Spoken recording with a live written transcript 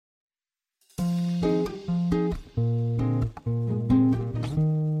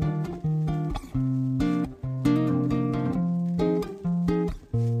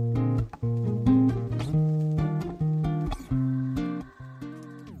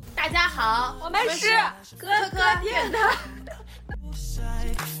大家好，我们是颗颗电台。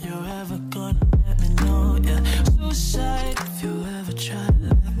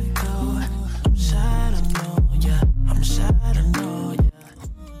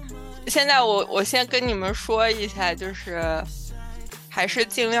现在我先跟你们说一下，就是还是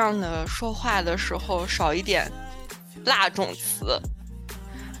尽量的说话的时候少一点辣种词，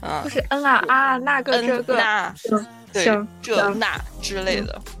不是啊那个这个那对行这那之类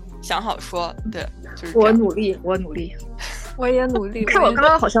的，想好说，对，就是我努力，我也努力。看我刚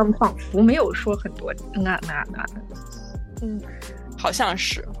刚好像仿佛没有说很多那，好像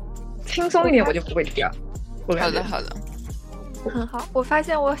是轻松一点我就不会这样。好的，很好。我发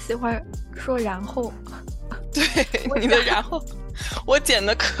现我喜欢说然后，对你的然后，我剪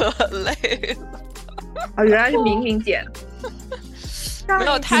的可累了。啊，原来是明明剪。没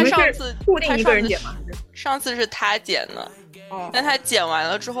有，他上次固定一个人剪吗？上次是他剪的，但他剪完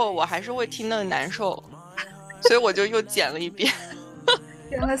了之后，我还是会听得难受，所以我就又剪了一遍，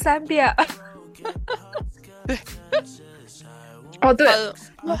剪了3遍。对，哦对，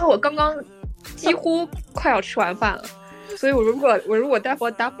因为我刚刚几乎快要吃完饭了，所以我如果待会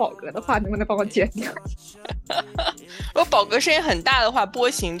儿打饱嗝的话，能不能帮我剪掉？如果饱嗝声音很大的话，波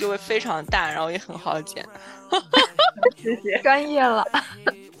形就会非常大，然后也很好剪。谢谢，专业了。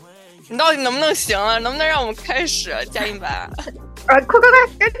你到底能不能行了？能不能让我们开始加一把？快，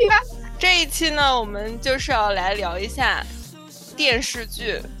赶紧吧！这一期呢，我们就是要来聊一下电视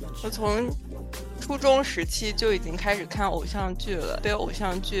剧。我从初中时期就已经开始看偶像剧了，对偶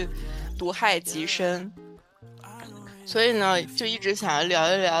像剧毒害极深，所以呢，就一直想要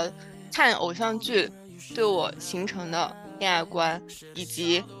聊一聊看偶像剧对我形成的恋爱观，以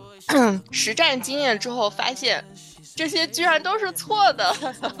及实战经验之后发现这些居然都是错的。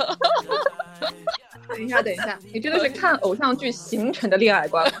等一下，你真的是看偶像剧形成的恋爱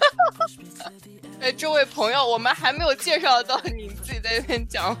观吗？哎，这位朋友，我们还没有介绍到你自己在那边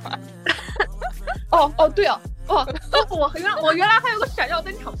讲话。对哦，我原来还有个闪耀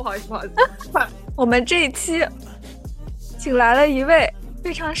登场，不好意思。我们这一期请来了一位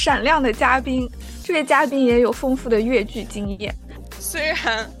非常闪亮的嘉宾，这位嘉宾也有丰富的粤剧经验。虽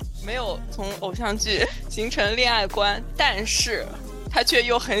然没有从偶像剧形成恋爱观，但是他却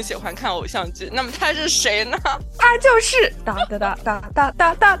又很喜欢看偶像剧。那么他是谁呢？他就是哒。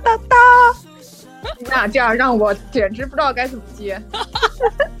那这样让我简直不知道该怎么接。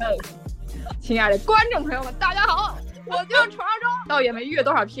亲爱的观众朋友们，大家好，我就是传说中倒也没阅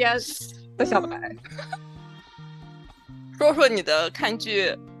多少篇的小白。说说你的看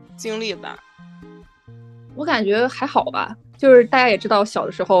剧经历吧。我感觉还好吧，就是大家也知道，小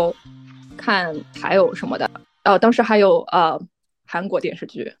的时候看台偶什么的，当时还有韩国电视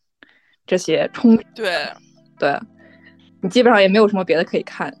剧这些冲。对，你基本上也没有什么别的可以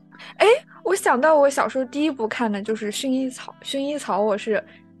看。哎，我想到我小时候第一部看的就是薰衣草，薰衣草我是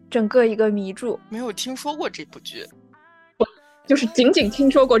整个一个迷住。没有听说过这部剧，就是仅仅听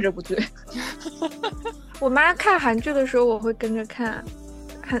说过这部剧。我妈看韩剧的时候我会跟着看，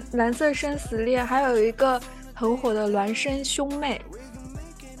蓝色生死恋，还有一个很火的孪生兄妹。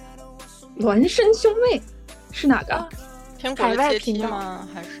孪生兄妹是哪个？天国的阶梯吗？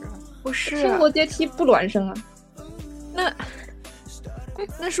还是不是？天国阶梯不孪生啊。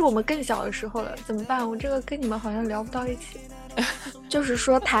那是我们更小的时候了，怎么办？我这个跟你们好像聊不到一起。就是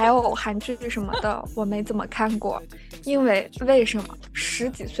说台偶韩剧什么的我没怎么看过，因为什么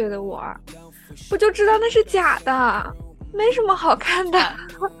10几岁的我就知道那是假的，没什么好看的。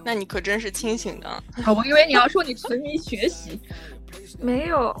那你可真是清醒的。我以为你要说你沉迷学习。没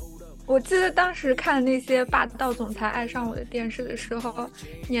有，我记得当时看那些霸道总裁爱上我的电视的时候，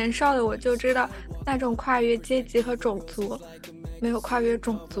年少的我就知道那种跨越阶级和种族，没有跨越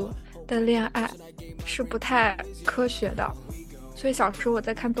种族的恋爱是不太科学的，所以小时候我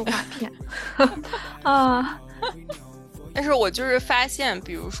在看动画片。但是我就是发现，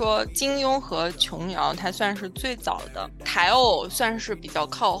比如说金庸和琼瑶，它算是最早的，台偶算是比较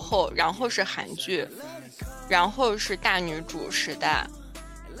靠后，然后是韩剧，然后是大女主时代。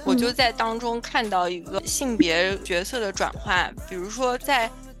我就在当中看到一个性别角色的转换，比如说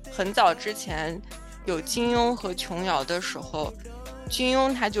在很早之前有金庸和琼瑶的时候，金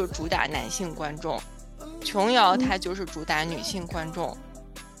庸他就主打男性观众，琼瑶他就是主打女性观众。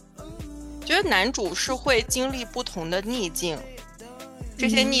觉得男主是会经历不同的逆境，这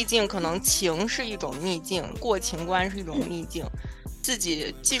些逆境可能情是一种逆境，过情关是一种逆境，自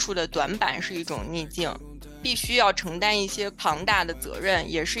己技术的短板是一种逆境，必须要承担一些庞大的责任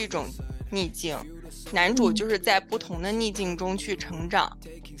也是一种逆境。男主就是在不同的逆境中去成长，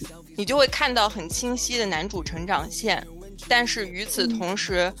你就会看到很清晰的男主成长线，但是与此同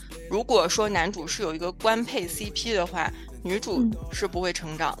时，如果说男主是有一个官配 CP 的话，女主是不会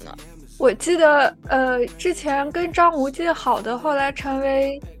成长的。我记得之前跟张无忌好的，后来成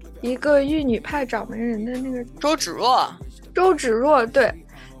为一个玉女派掌门人的那个周芷若。对，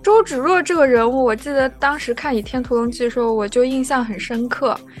周芷若这个人物，我记得当时看《倚天屠龙记》的时候，我就印象很深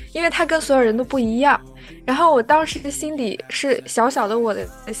刻，因为他跟所有人都不一样。然后我当时心底是小小的，我的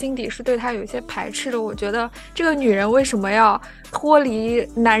心底是对他有一些排斥的。我觉得这个女人为什么要脱离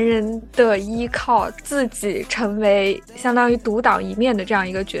男人的依靠，自己成为相当于独当一面的这样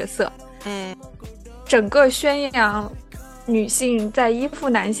一个角色？整个宣扬女性在依附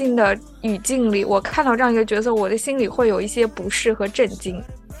男性的语境里，我看到这样一个角色，我的心里会有一些不适和震惊。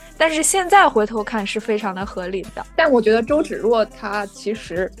但是现在回头看是非常的合理的。但我觉得周芷若她其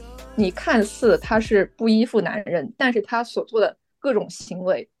实你看似她是不依附男人，但是她所做的各种行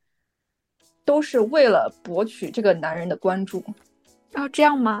为都是为了博取这个男人的关注。这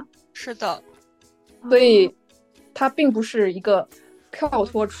样吗？是的。所以她并不是一个跳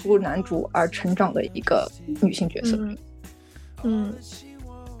脱出男主而成长的一个女性角色。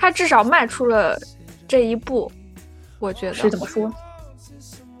她至少迈出了这一步，我觉得是这么说。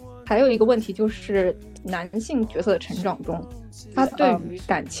还有一个问题就是男性角色的成长中，他对于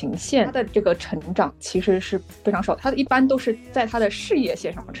感情线他的这个成长其实是非常少，他一般都是在他的事业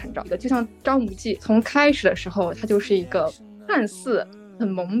线上成长的。就像张无忌从开始的时候，他就是一个看似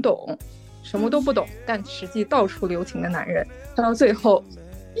很懵懂什么都不懂，但实际到处留情的男人，他到最后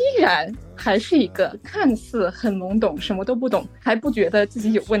依然还是一个看似很懵懂什么都不懂还不觉得自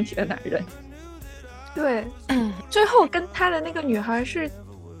己有问题的男人。对，最后跟他的那个女孩是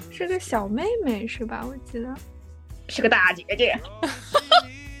个小妹妹是吧？我记得是个大姐姐。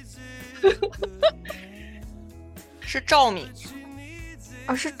是赵敏。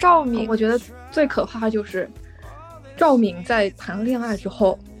是赵敏。我觉得最可怕就是赵敏在谈恋爱之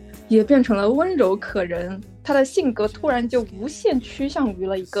后也变成了温柔可人，她的性格突然就无限趋向于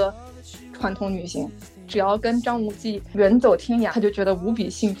了一个传统女性，只要跟张无忌远走天涯，她就觉得无比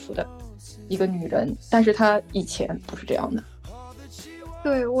幸福的一个女人。但是她以前不是这样的。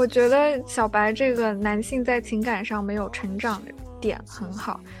对，我觉得小白这个男性在情感上没有成长的点很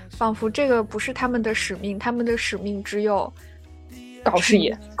好，仿佛这个不是他们的使命，他们的使命只有搞事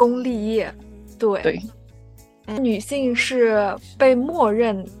业、功立业。对，女性是被默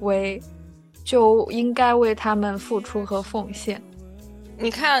认为就应该为他们付出和奉献。你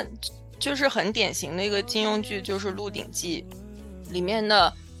看，就是很典型的一个金庸剧，就是《鹿鼎记》里面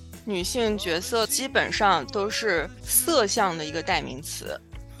的女性角色基本上都是色相的一个代名词。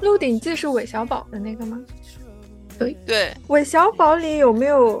鹿鼎记是韦小宝的那个吗？对。韦小宝里有没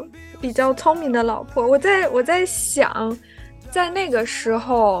有比较聪明的老婆？我在想，在那个时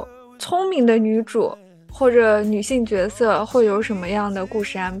候聪明的女主或者女性角色会有什么样的故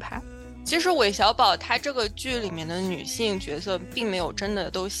事安排？其实韦小宝她这个剧里面的女性角色并没有真的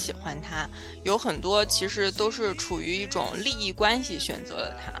都喜欢她，有很多其实都是处于一种利益关系选择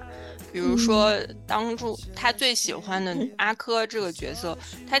了她。比如说当初她最喜欢的阿珂这个角色，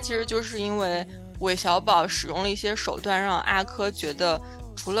她其实就是因为韦小宝使用了一些手段，让阿珂觉得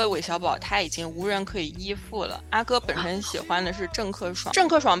除了韦小宝他已经无人可以依附了。阿珂本身喜欢的是郑克爽，郑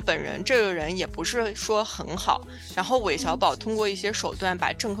克爽本人这个人也不是说很好，然后韦小宝通过一些手段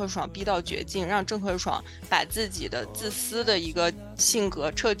把郑克爽逼到绝境，让郑克爽把自己的自私的一个性格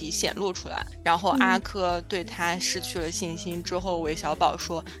彻底显露出来，然后阿珂对他失去了信心之后，韦小宝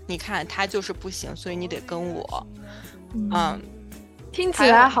说你看他就是不行，所以你得跟我。听起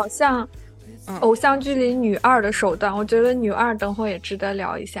来好像偶像剧里女二的手段，我觉得女二等会也值得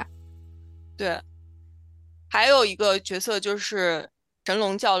聊一下。对，还有一个角色就是神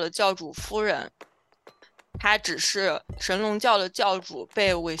龙教的教主夫人，她只是神龙教的教主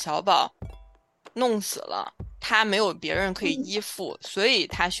被韦小宝弄死了，她没有别人可以依附，所以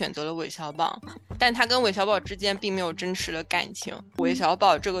她选择了韦小宝，但她跟韦小宝之间并没有真实的感情。韦小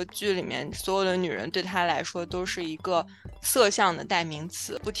宝这个剧里面所有的女人对她来说都是一个色相的代名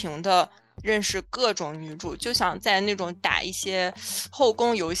词，不停的认识各种女主，就像在那种打一些后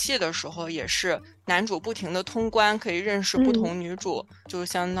宫游戏的时候，也是男主不停的通关，可以认识不同女主，就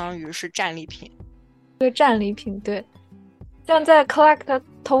相当于是战利品。对，战利品，对，像在 collect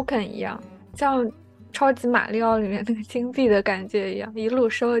token 一样，像超级马里奥里面那个金币的感觉一样，一路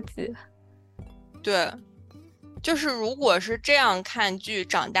收集。对，就是如果是这样看剧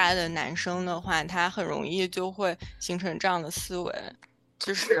长大的男生的话，他很容易就会形成这样的思维，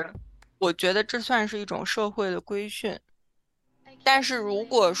就是我觉得这算是一种社会的规训。但是如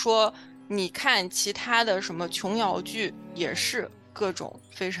果说你看其他的什么琼瑶剧，也是各种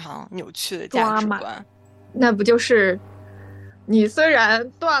非常扭曲的价值观。那不就是你虽然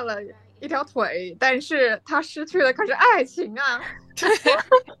断了一条腿，但是他失去的可是爱情啊。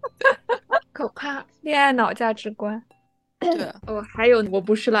可怕，恋爱脑价值观。对，还有我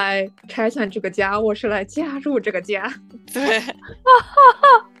不是来拆散这个家，我是来加入这个家。对，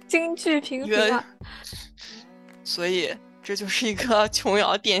京剧评评啊。所以这就是一个琼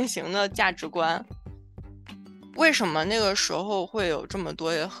瑶典型的价值观。为什么那个时候会有这么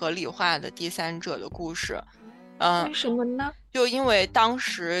多合理化的第三者的故事？为什么呢？就因为当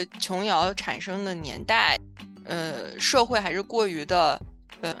时琼瑶产生的年代，社会还是过于的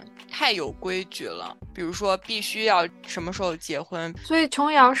太有规矩了，比如说必须要什么时候结婚，所以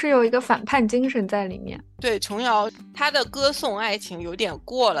琼瑶是有一个反叛精神在里面。对，琼瑶她的歌颂爱情有点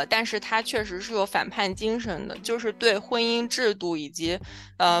过了，但是她确实是有反叛精神的，就是对婚姻制度以及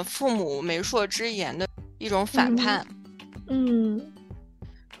父母媒妁之言的一种反叛。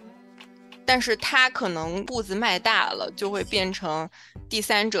但是她可能步子迈大了，就会变成第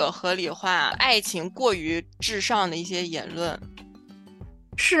三者合理化爱情过于至上的一些言论。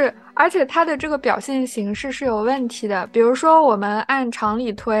是，而且他的这个表现形式是有问题的。比如说我们按常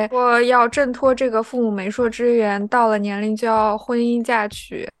理推，说要挣脱这个父母媒妁之言，到了年龄就要婚姻嫁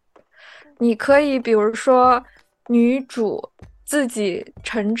娶。你可以比如说女主自己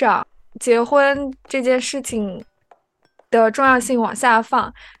成长，结婚这件事情的重要性往下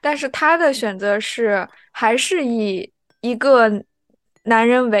放，但是她的选择是还是以一个男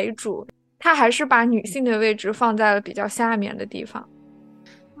人为主，她还是把女性的位置放在了比较下面的地方。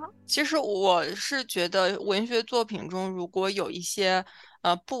其实我是觉得文学作品中如果有一些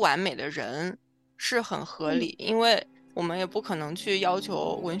不完美的人是很合理，因为我们也不可能去要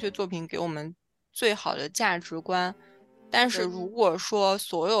求文学作品给我们最好的价值观，但是如果说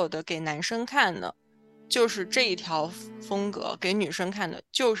所有的给男生看的就是这一条风格，给女生看的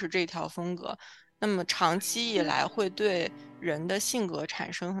就是这条风格，那么长期以来会对人的性格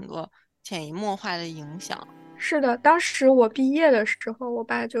产生很多潜移默化的影响。是的，当时我毕业的时候，我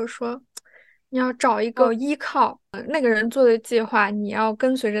爸就说你要找一个依靠，那个人做的计划你要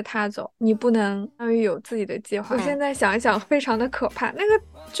跟随着他走，你不能有自己的计划。我现在想一想非常的可怕，那个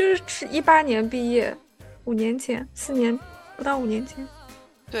就是18年毕业，5年前，4年不到5年前。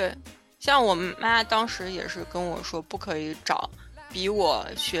对，像我妈当时也是跟我说不可以找比我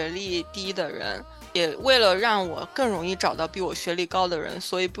学历低的人，也为了让我更容易找到比我学历高的人，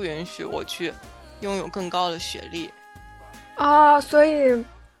所以不允许我去拥有更高的学历。所以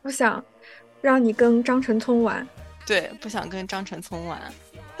不想让你跟张晨聪玩。对，不想跟张晨聪玩。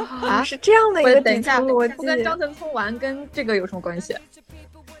是这样的一个底层逻辑。不跟张晨聪玩跟这个有什么关系？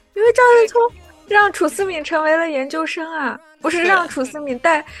因为张晨聪让楚思敏成为了研究生啊，不是让楚思敏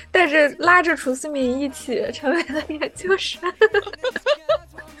带着拉着楚思敏一起成为了研究生。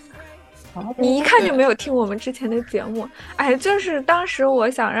你一看就没有听我们之前的节目。就是当时我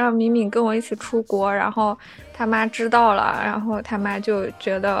想让敏敏跟我一起出国，然后他妈知道了，然后他妈就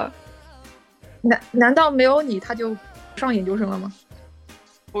觉得难道没有你他就上研究生了吗？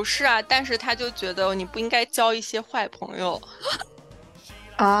不是啊，但是他就觉得你不应该交一些坏朋友。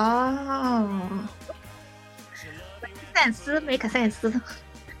make sense。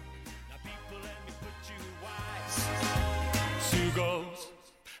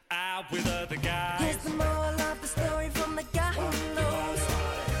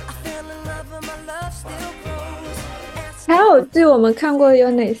还有剧我们看过的有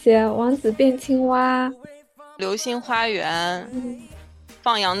哪些？王子变青蛙、流星花园、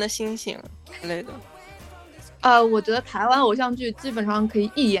放羊的星星之类的。我觉得台湾偶像剧基本上可以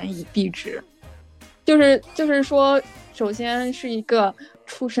一言以蔽之，就是说，首先是一个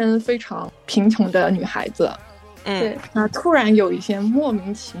出身非常贫穷的女孩子，对，那突然有一些莫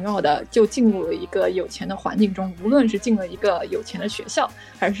名其妙的就进入了一个有钱的环境中，无论是进了一个有钱的学校，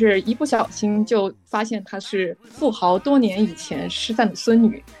还是一不小心就发现她是富豪多年以前失散的孙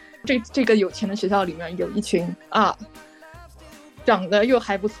女。这个有钱的学校里面有一群长得又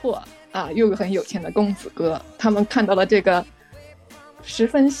还不错又很有钱的公子哥，他们看到了这个十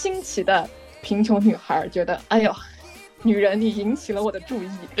分新奇的贫穷女孩，觉得哎呦，女人你引起了我的注意。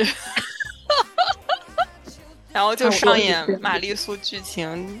然后就上演玛丽苏剧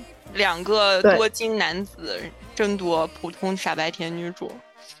情，2个多金男子争夺普通傻白甜女主。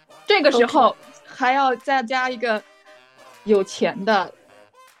这个时候还要再加一个有钱的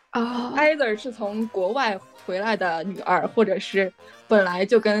either 是从国外回来的女二，或者是本来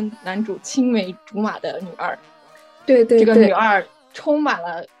就跟男主青梅竹马的女二。对，这个女二充满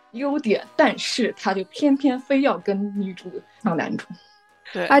了优点，但是她就偏偏非要跟女主当男主。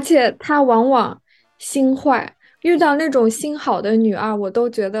对，而且她往往心坏，遇到那种心好的女二，我都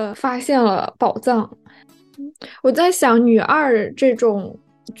觉得发现了宝藏。我在想女二这种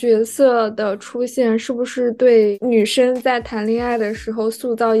角色的出现是不是对女生在谈恋爱的时候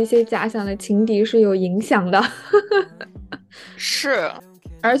塑造一些假想的情敌是有影响的。是，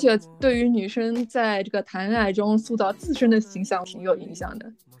而且对于女生在这个谈恋爱中塑造自身的形象挺有影响的。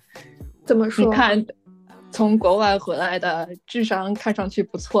怎么说？你看从国外回来的智商看上去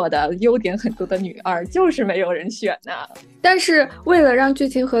不错的优点很多的女二就是没有人选啊。但是为了让剧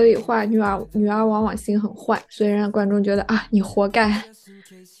情合理化，女二往往心很坏，所以让观众觉得啊，你活该。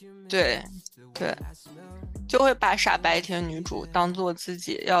对，就会把傻白甜女主当做自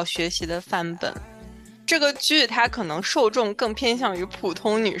己要学习的范本。这个剧它可能受众更偏向于普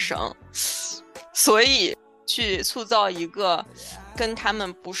通女生，所以去塑造一个跟他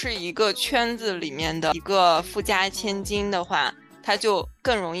们不是一个圈子里面的一个富家千金的话，它就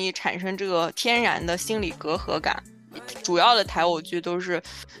更容易产生这个天然的心理隔阂感。主要的台偶剧都是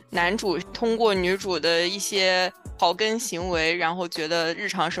男主通过女主的一些刨根行为，然后觉得日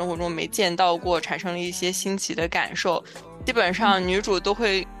常生活中没见到过，产生了一些新奇的感受。基本上女主都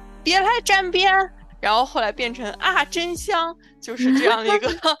会别来沾边，然后后来变成啊真香，就是这样的一个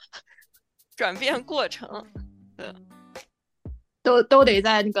转变过程。都得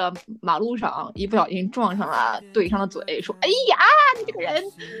在那个马路上一不小心撞上了，对上了嘴，说哎呀你这个人，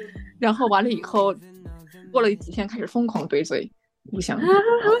然后完了以后过了几天开始疯狂对嘴互相。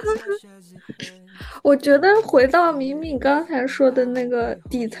我觉得回到敏敏刚才说的那个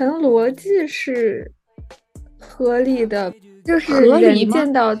底层逻辑是合理的，就是人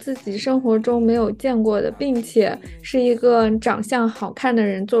见到自己生活中没有见过的，并且是一个长相好看的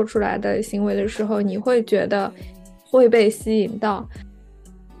人做出来的行为的时候，你会觉得会被吸引到。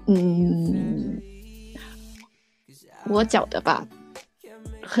我觉得吧，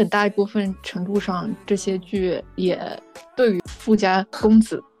很大一部分程度上这些剧也对于富家公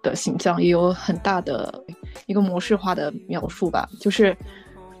子的形象也有很大的一个模式化的描述吧。就是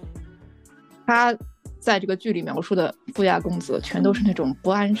他在这个剧里描述的富家公子全都是那种不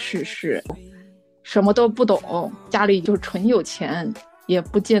谙世事，什么都不懂，家里就纯有钱，也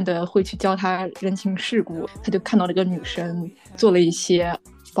不见得会去教他人情世故。他就看到这个女生做了一些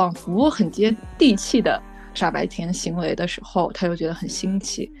仿佛很接地气的傻白甜行为的时候，他就觉得很新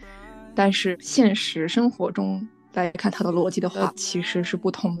奇。但是现实生活中来看他的逻辑的话，其实是不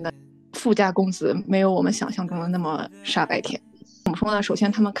同的。富家公子没有我们想象中的那么傻白甜。怎么说呢？首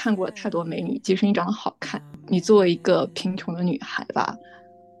先他们看过太多美女，即使你长得好看，你作为一个贫穷的女孩吧，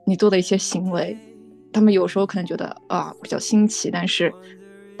你做的一些行为他们有时候可能觉得比较新奇，但是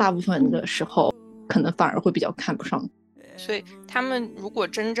大部分的时候可能反而会比较看不上。所以他们如果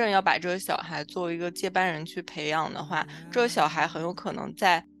真正要把这个小孩作为一个接班人去培养的话，这个小孩很有可能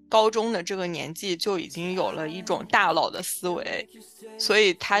在高中的这个年纪就已经有了一种大佬的思维，所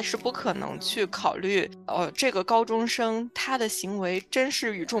以他是不可能去考虑这个高中生他的行为真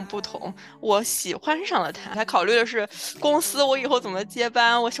是与众不同，我喜欢上了他。他考虑的是公司我以后怎么接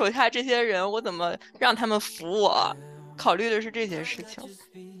班，我手下这些人我怎么让他们服我，考虑的是这些事情。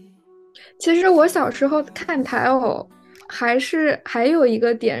其实我小时候看台偶还有一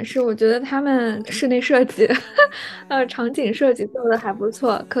个点是，我觉得他们室内设计场景设计做的还不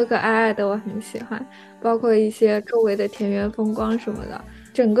错，可可爱爱的，我很喜欢，包括一些周围的田园风光什么的，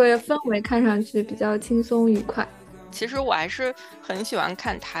整个氛围看上去比较轻松愉快。其实我还是很喜欢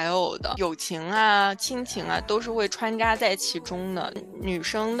看台偶的，友情啊亲情啊都是会穿插在其中的。女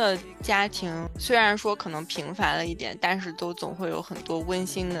生的家庭虽然说可能平凡了一点，但是都总会有很多温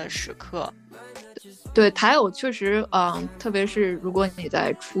馨的时刻。对，台偶确实特别是如果你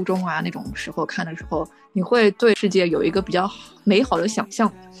在初中啊那种时候看的时候，你会对世界有一个比较美好的想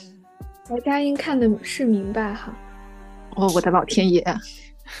象。白佳音看的是明白哈。我的老天爷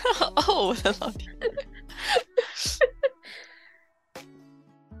我的老天爷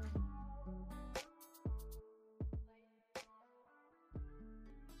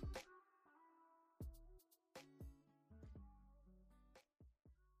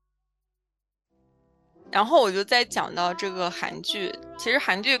然后我就再讲到这个韩剧，其实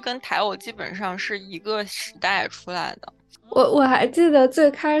韩剧跟台偶基本上是一个时代出来的。我还记得最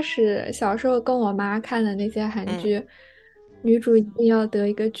开始小时候跟我妈看的那些韩剧，女主一定要得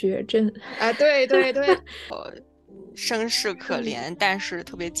一个绝症。对对对身世可怜，但是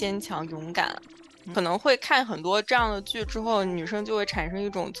特别坚强勇敢。可能会看很多这样的剧之后，女生就会产生一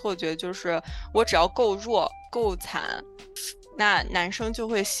种错觉，就是我只要够弱够惨，那男生就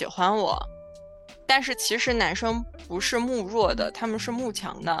会喜欢我。但是其实男生不是慕弱的，他们是慕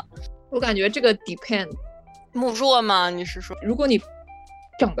强的。我感觉这个 depend 慕弱吗？你是说如果你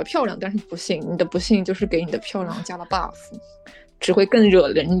长得漂亮但是不幸，你的不幸就是给你的漂亮加了 buff， 只会更惹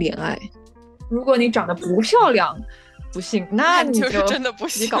人怜爱。如果你长得不漂亮不行，那你就是真的不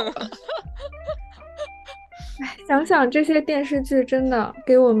行搞了。想想这些电视剧真的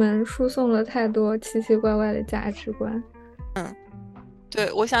给我们输送了太多奇奇怪怪的价值观。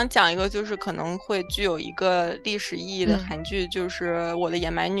对，我想讲一个就是可能会具有一个历史意义的韩剧，就是《我的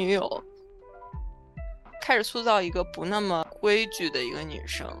野蛮女友》，开始塑造一个不那么规矩的一个女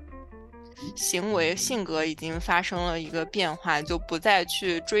生，行为性格已经发生了一个变化，就不再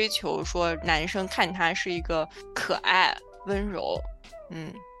去追求说男生看她是一个可爱温柔。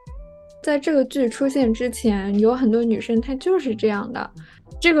在这个剧出现之前，有很多女生她就是这样的。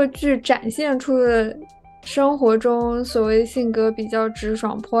这个剧展现出了生活中所谓性格比较直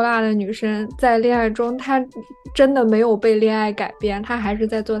爽泼辣的女生，在恋爱中她真的没有被恋爱改变，她还是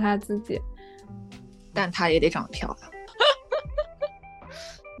在做她自己，但她也得长得漂亮。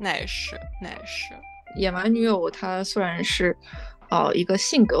那也是野蛮女友她虽然是一个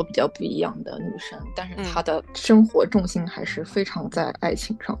性格比较不一样的女生，但是她的生活重心还是非常在爱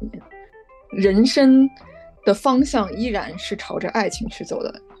情上面，人生的方向依然是朝着爱情去走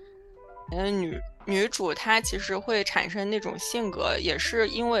的。女主她其实会产生那种性格，也是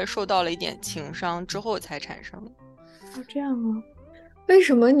因为受到了一点情伤之后才产生的。这样啊？为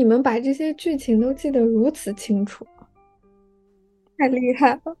什么你们把这些剧情都记得如此清楚？太厉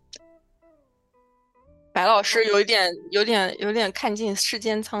害了！白老师有点看尽世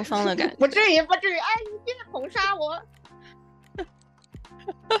间沧桑的感觉。不至于，哎，你别捧杀我。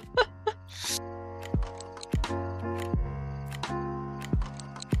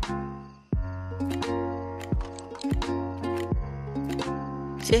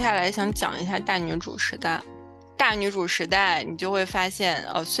接下来想讲一下大女主时代。大女主时代你就会发现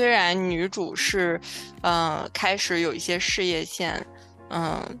虽然女主是开始有一些事业线，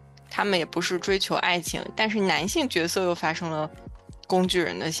他们也不是追求爱情，但是男性角色又发生了工具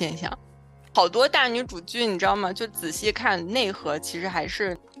人的现象。好多大女主剧你知道吗，就仔细看内核其实还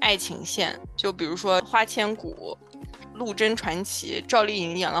是爱情线。就比如说花千骨、陆贞传奇，赵丽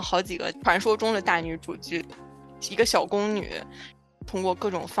颖演了好几个传说中的大女主剧，一个小宫女通过各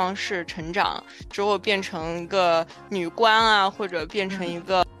种方式成长之后变成一个女官啊，或者变成一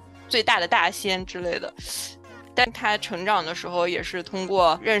个最大的大仙之类的。但她成长的时候也是通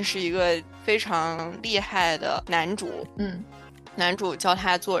过认识一个非常厉害的男主，男主教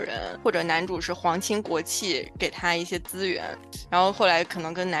他做人，或者男主是皇亲国戚给他一些资源，然后后来可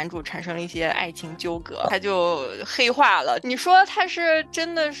能跟男主产生了一些爱情纠葛，他就黑化了。你说他是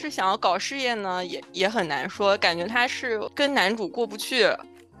真的是想要搞事业呢，也很难说，感觉他是跟男主过不去。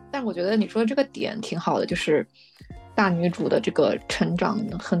但我觉得你说这个点挺好的，就是大女主的这个成长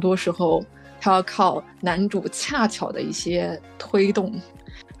很多时候她要靠男主恰巧的一些推动。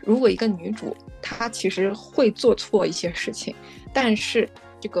如果一个女主她其实会做错一些事情，但是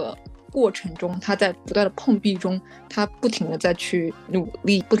这个过程中她在不断的碰壁中，她不停的在去努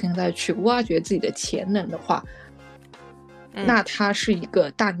力，不停的在去挖掘自己的潜能的话，那她是一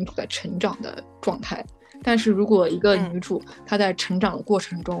个大女主在成长的状态。但是如果一个女主她在成长的过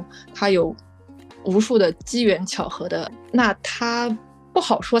程中，她有无数的机缘巧合的，那她不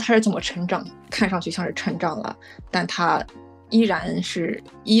好说她是怎么成长，看上去像是成长了，但她依然是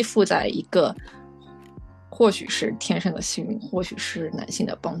依附在一个或许是天生的幸运，或许是男性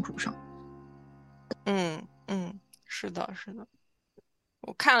的帮助上。是的。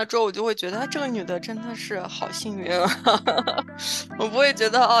我看了之后我就会觉得这个女的真的是好幸运啊我不会觉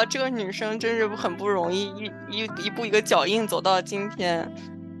得这个女生真是很不容易，一步一个脚印走到今天。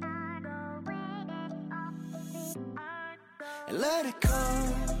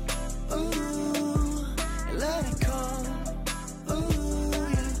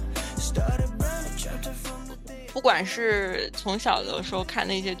不管是从小的时候看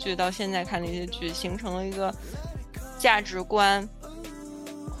那些剧到现在看那些剧，形成了一个价值观，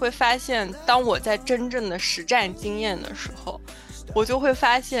会发现当我在真正的实战经验的时候，我就会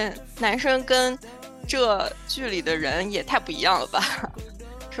发现男生跟这剧里的人也太不一样了吧。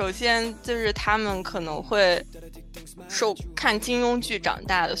首先就是他们可能会受看金庸剧长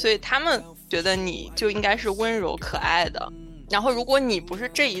大的，所以他们觉得你就应该是温柔可爱的，然后如果你不是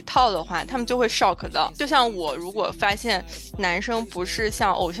这一套的话，他们就会 shock 到。就像我如果发现男生不是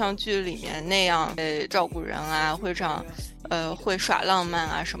像偶像剧里面那样照顾人啊，会耍浪漫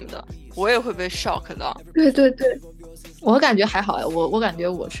啊什么的，我也会被 shock 到。对，我感觉还好呀，我感觉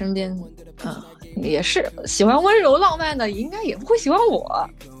我身边也是喜欢温柔浪漫的，应该也不会喜欢我。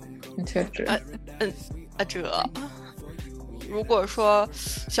确实如果说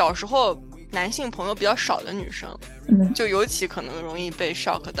小时候男性朋友比较少的女生，就尤其可能容易被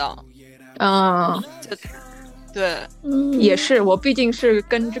shock 到。对，也是我毕竟是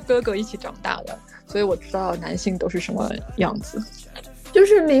跟着哥哥一起长大的，所以我知道男性都是什么样子。就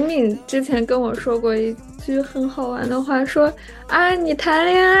是敏敏之前跟我说过一句很好玩的话，说啊，你谈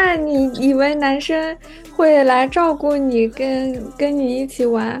恋爱，你以为男生会来照顾你，跟你一起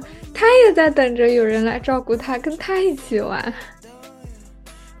玩，他也在等着有人来照顾他，跟他一起玩。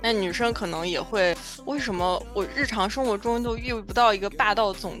那女生可能也会，为什么我日常生活中都遇不到一个霸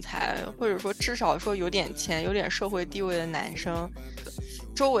道总裁，或者说至少说有点钱、有点社会地位的男生？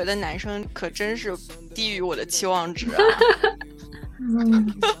周围的男生可真是低于我的期望值啊！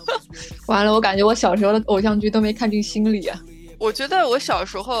完了，我感觉我小时候的偶像剧都没看进心里啊。我觉得我小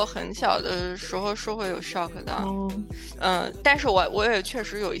时候很小的时候是会有 shock 的，但是我也确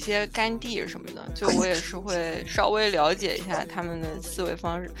实有一些干弟什么的，就我也是会稍微了解一下他们的思维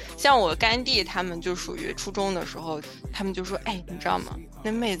方式。像我干弟他们就属于初中的时候，他们就说，哎，你知道吗？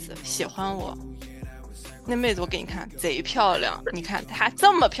那妹子喜欢我，那妹子我给你看贼漂亮，你看她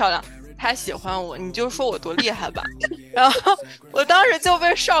这么漂亮，她喜欢我，你就说我多厉害吧。然后我当时就被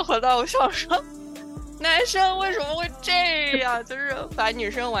shock 到，我想说，男生为什么会这样？就是把女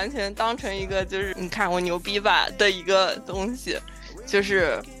生完全当成一个就是你看我牛逼吧的一个东西。就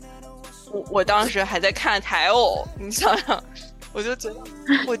是我当时还在看台偶，你想想，我就觉得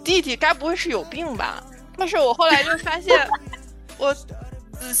我弟弟该不会是有病吧？但是我后来就发现，我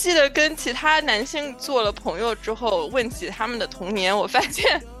仔细的跟其他男性做了朋友之后，问起他们的童年，我发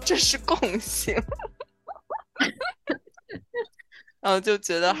现这是共性。然后就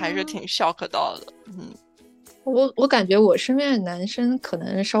觉得还是挺 shock 到的。我感觉我身边的男生可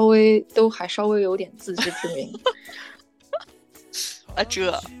能还稍微有点自知之明。啊，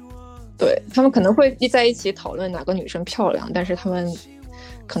对，他们可能会在一起讨论哪个女生漂亮，但是他们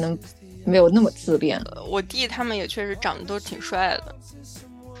可能没有那么自恋。我弟他们也确实长得都挺帅的。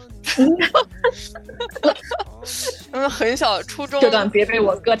很小，初中这段别被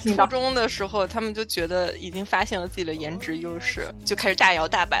我哥听到。初中的时候，他们就觉得已经发现了自己的颜值优势，就开始大摇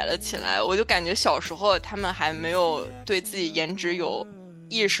大摆了起来。我就感觉小时候他们还没有对自己颜值有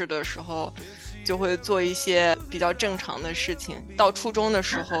意识的时候，就会做一些比较正常的事情。到初中的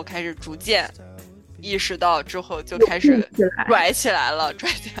时候，开始逐渐意识到之后，就开始拽起来了。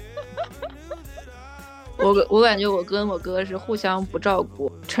我感觉我跟我哥是互相不照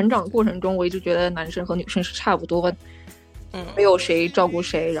顾。成长过程中，我一直觉得男生和女生是差不多的，没有谁照顾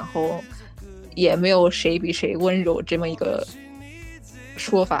谁，然后也没有谁比谁温柔这么一个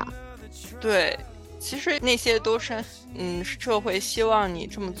说法。对，其实那些都是社会希望你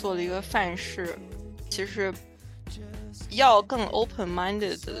这么做的一个范式。其实要更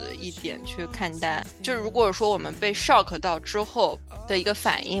open-minded 的一点去看待，就如果说我们被 shock 到之后的一个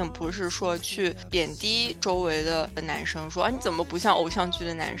反应，不是说去贬低周围的男生，说啊你怎么不像偶像剧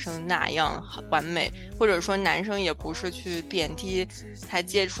的男生那样完美，或者说男生也不是去贬低他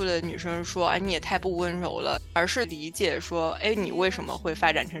接触的女生，说啊你也太不温柔了，而是理解说，哎，你为什么会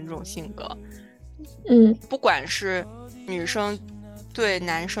发展成这种性格？不管是女生对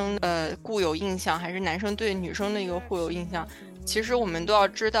男生的固有印象，还是男生对女生的一个固有印象，其实我们都要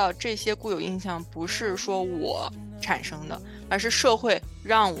知道，这些固有印象不是说我产生的，而是社会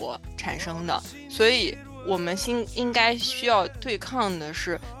让我产生的。所以我们应该需要对抗的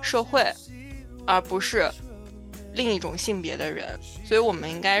是社会，而不是另一种性别的人。所以我们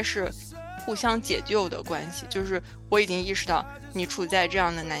应该是互相解救的关系，就是我已经意识到你处在这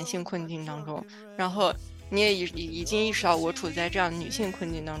样的男性困境当中，然后你也已经意识到我处在这样的女性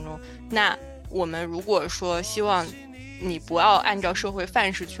困境当中，那我们如果说希望你不要按照社会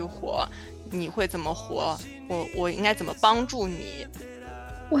范式去活，你会怎么活？我应该怎么帮助你？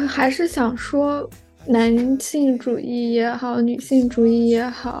我还是想说，男性主义也好，女性主义也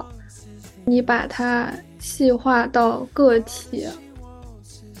好，你把它细化到个体，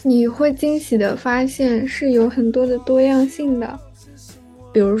你会惊喜的发现是有很多的多样性的。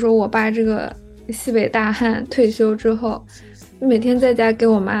比如说我爸这个西北大汉退休之后，每天在家给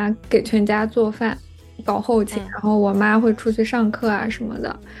我妈给全家做饭搞后勤，然后我妈会出去上课啊什么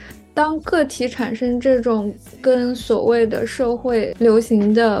的。当个体产生这种跟所谓的社会流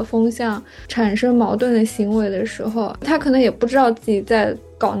行的风向产生矛盾的行为的时候，他可能也不知道自己在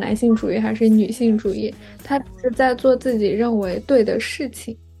搞男性主义还是女性主义，他只是在做自己认为对的事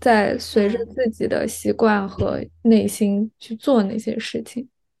情，在随着自己的习惯和内心去做那些事情。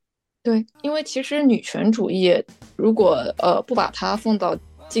对，因为其实女权主义如果不把它放到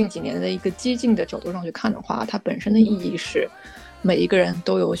近几年的一个激进的角度上去看的话，它本身的意义是每一个人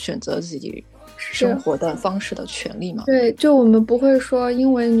都有选择自己生活的方式的权利嘛。对，就我们不会说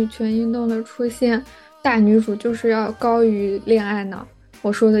因为女权运动的出现，大女主就是要高于恋爱脑，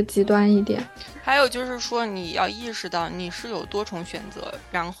我说的极端一点。还有就是说，你要意识到你是有多重选择，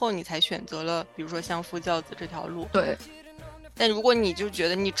然后你才选择了比如说相夫教子这条路。对。但如果你就觉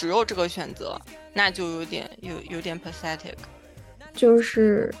得你只有这个选择，那就有点 pathetic。就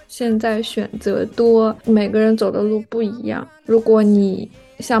是现在选择多，每个人走的路不一样，如果你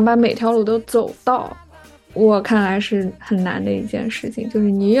想把每条路都走到，我看来是很难的一件事情，就是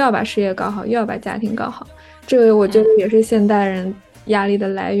你又要把事业搞好，又要把家庭搞好，这个我觉得也是现代人压力的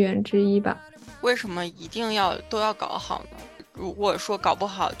来源之一吧。为什么一定都要搞好呢？如果说搞不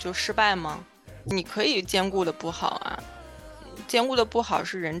好就失败吗？你可以兼顾的不好啊，兼顾的不好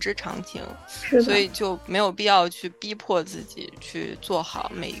是人之常情，所以就没有必要去逼迫自己去做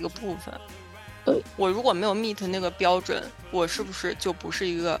好每一个部分。我如果没有 meet 那个标准，我是不是就不是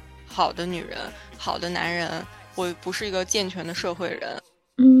一个好的女人、好的男人？我不是一个健全的社会人。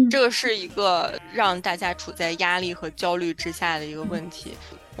这个是一个让大家处在压力和焦虑之下的一个问题。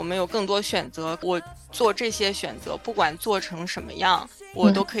我们有更多选择，我做这些选择，不管做成什么样，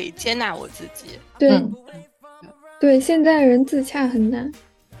我都可以接纳我自己。对，现在人自洽很难，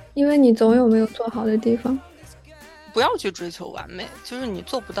因为你总有没有做好的地方。不要去追求完美，就是你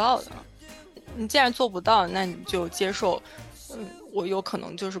做不到的。你既然做不到，那你就接受，我有可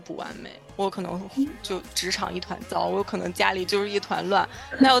能就是不完美，我可能就职场一团糟，我有可能家里就是一团乱，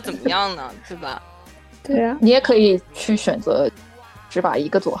那又怎么样呢？对吧？对啊，你也可以去选择只把一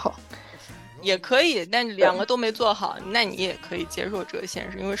个做好，也可以，但两个都没做好，那你也可以接受这个现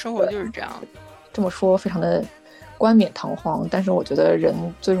实，因为生活就是这样。这么说非常的冠冕堂皇，但是我觉得人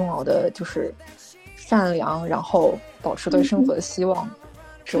最重要的就是善良，然后保持对生活的希望。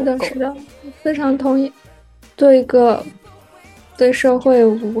是的，非常同意。做一个对社会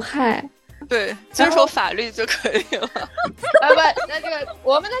无害，对，遵守法律就可以了。那这个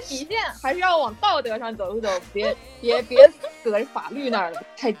我们的底线还是要往道德上走一走，别搁法律那儿了，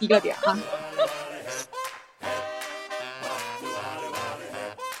太低了点啊。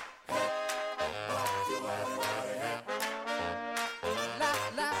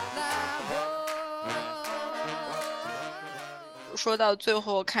说到最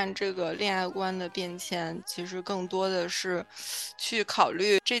后看这个恋爱观的变迁，其实更多的是去考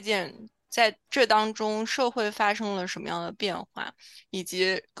虑在这当中社会发生了什么样的变化，以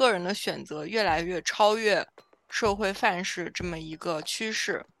及个人的选择越来越超越社会范式这么一个趋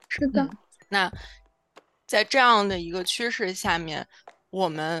势。是的。那在这样的一个趋势下面，我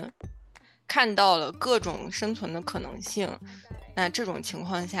们看到了各种生存的可能性。那这种情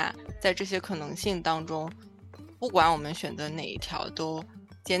况下，在这些可能性当中，不管我们选择哪一条，都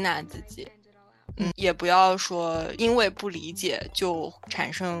接纳自己。也不要说因为不理解就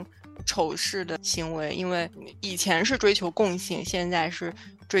产生仇视的行为，因为以前是追求共性，现在是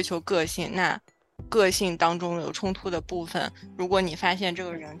追求个性。那个性当中有冲突的部分，如果你发现这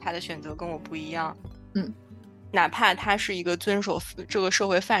个人他的选择跟我不一样，哪怕他是一个遵守这个社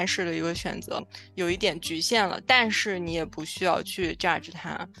会范式的一个选择，有一点局限了，但是你也不需要去 judge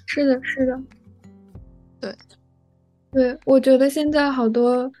他。是的。对，我觉得现在好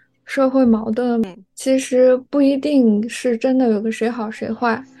多社会矛盾其实不一定是真的有个谁好谁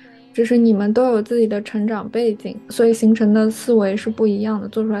坏，只是你们都有自己的成长背景，所以形成的思维是不一样的，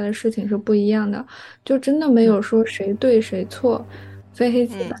做出来的事情是不一样的，就真的没有说谁对谁错，非黑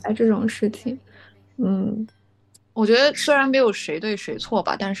即白这种事情。我觉得虽然没有谁对谁错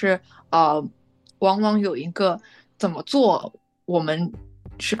吧，但是往往有一个怎么做我们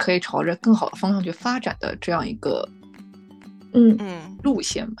是可以朝着更好的方向去发展的这样一个路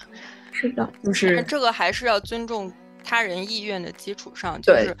线吧。是的，就是这个还是要尊重他人意愿的基础上，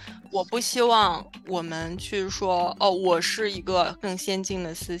就是我不希望我们去说我是一个更先进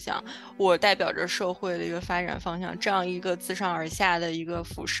的思想，我代表着社会的一个发展方向，这样一个自上而下的一个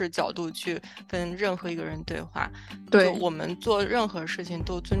俯视角度去跟任何一个人对话。对，我们做任何事情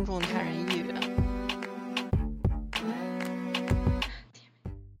都尊重他人意愿。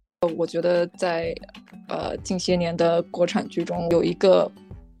我觉得在近些年的国产剧中有一个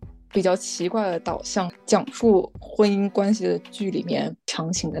比较奇怪的导向，讲述婚姻关系的剧里面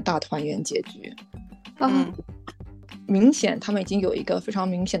强行的大团圆结局。明显他们已经有一个非常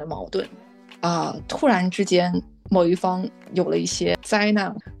明显的矛盾突然之间某一方有了一些灾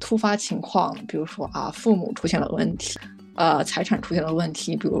难突发情况，比如说父母出现了问题，财产出现了问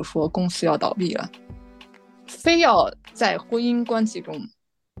题，比如说公司要倒闭了，非要在婚姻关系中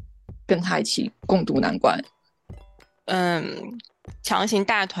跟他一起共度难关。强行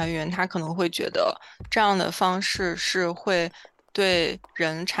大团圆，他可能会觉得这样的方式是会对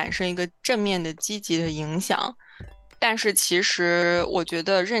人产生一个正面的积极的影响，但是其实我觉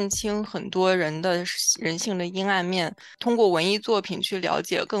得认清很多人的人性的阴暗面，通过文艺作品去了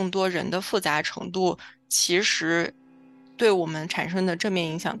解更多人的复杂程度，其实对我们产生的正面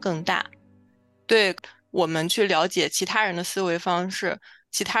影响更大，对我们去了解其他人的思维方式，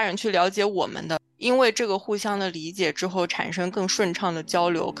其他人去了解我们的，因为这个互相的理解之后产生更顺畅的交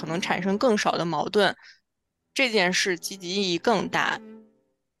流，可能产生更少的矛盾，这件事积极意义更大。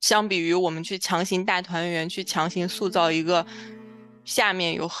相比于我们去强行大团圆，去强行塑造一个下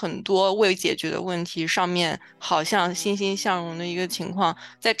面有很多未解决的问题，上面好像欣欣向荣的一个情况，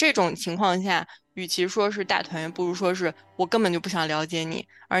在这种情况下，与其说是大团圆，不如说是我根本就不想了解你，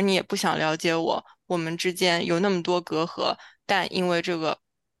而你也不想了解我，我们之间有那么多隔阂，但因为这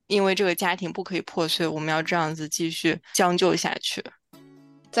个家庭不可以破碎，我们要这样子继续将就下去。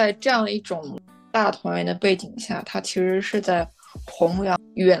在这样一种大团圆的背景下，它其实是在弘扬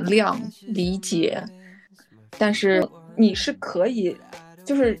原谅、理解，但是你是可以，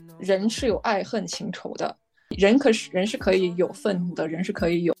就是人是有爱恨情仇的，人是可以有愤怒的，人是可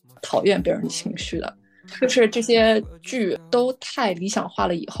以有讨厌别人的情绪的。就是这些剧都太理想化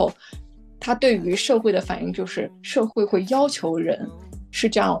了以后，它对于社会的反应就是社会会要求人是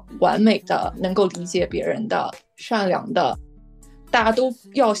这样完美的，能够理解别人的，善良的，大家都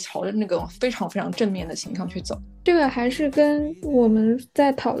要朝着那个非常非常正面的形象去走。这个还是跟我们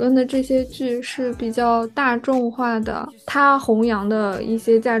在讨论的这些剧是比较大众化的，它弘扬的一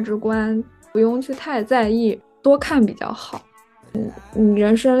些价值观不用去太在意，多看比较好。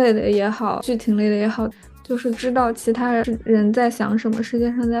人生类的也好，剧情类的也好，就是知道其他人在想什么，世界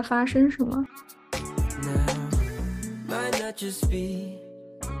上在发生什么。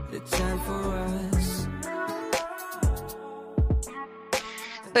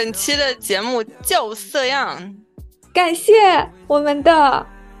本期的节目就这样，感谢我们的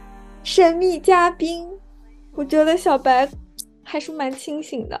神秘嘉宾，我觉得小白还是蛮清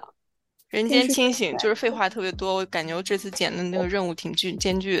醒的，人间清醒，就是废话特别多，我感觉我这次捡的那个任务挺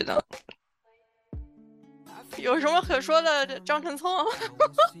艰巨的。有什么可说的，张晨聪？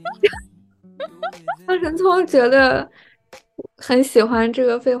张晨聪觉得很喜欢这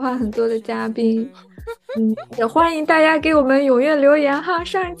个废话很多的嘉宾。也欢迎大家给我们踊跃留言哈，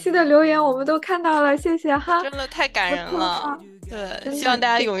上一期的留言我们都看到了，谢谢哈，真的太感人了。对，希望大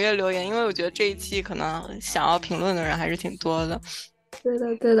家踊跃留言，因为我觉得这一期可能想要评论的人还是挺多的。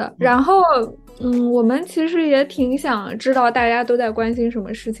对的。然后我们其实也挺想知道大家都在关心什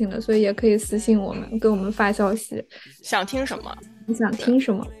么事情的，所以也可以私信我们，给我们发消息，想听什么，你想听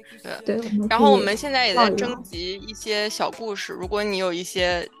什么。对，然后我们现在也在征集一些小故事，如果你有一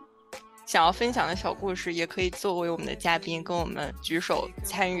些想要分享的小故事，也可以作为我们的嘉宾跟我们举手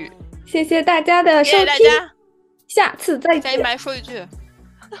参与。谢谢大家的收听，谢谢大家，下次再见。再一白说一句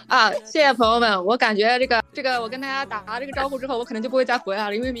啊，谢谢朋友们，我感觉这个我跟大家打这个招呼之后，我可能就不会再回来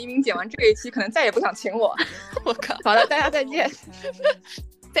了，因为明明剪完这一期可能再也不想请我。我靠，好的，大家再见。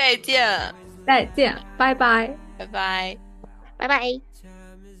再见，拜拜，拜拜，拜拜。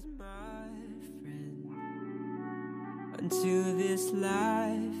Until this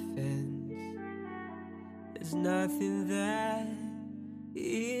life ends, there's nothing that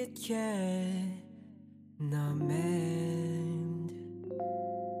it cannot mend.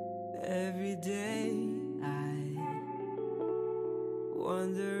 Every day I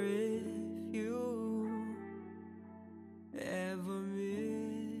wonder if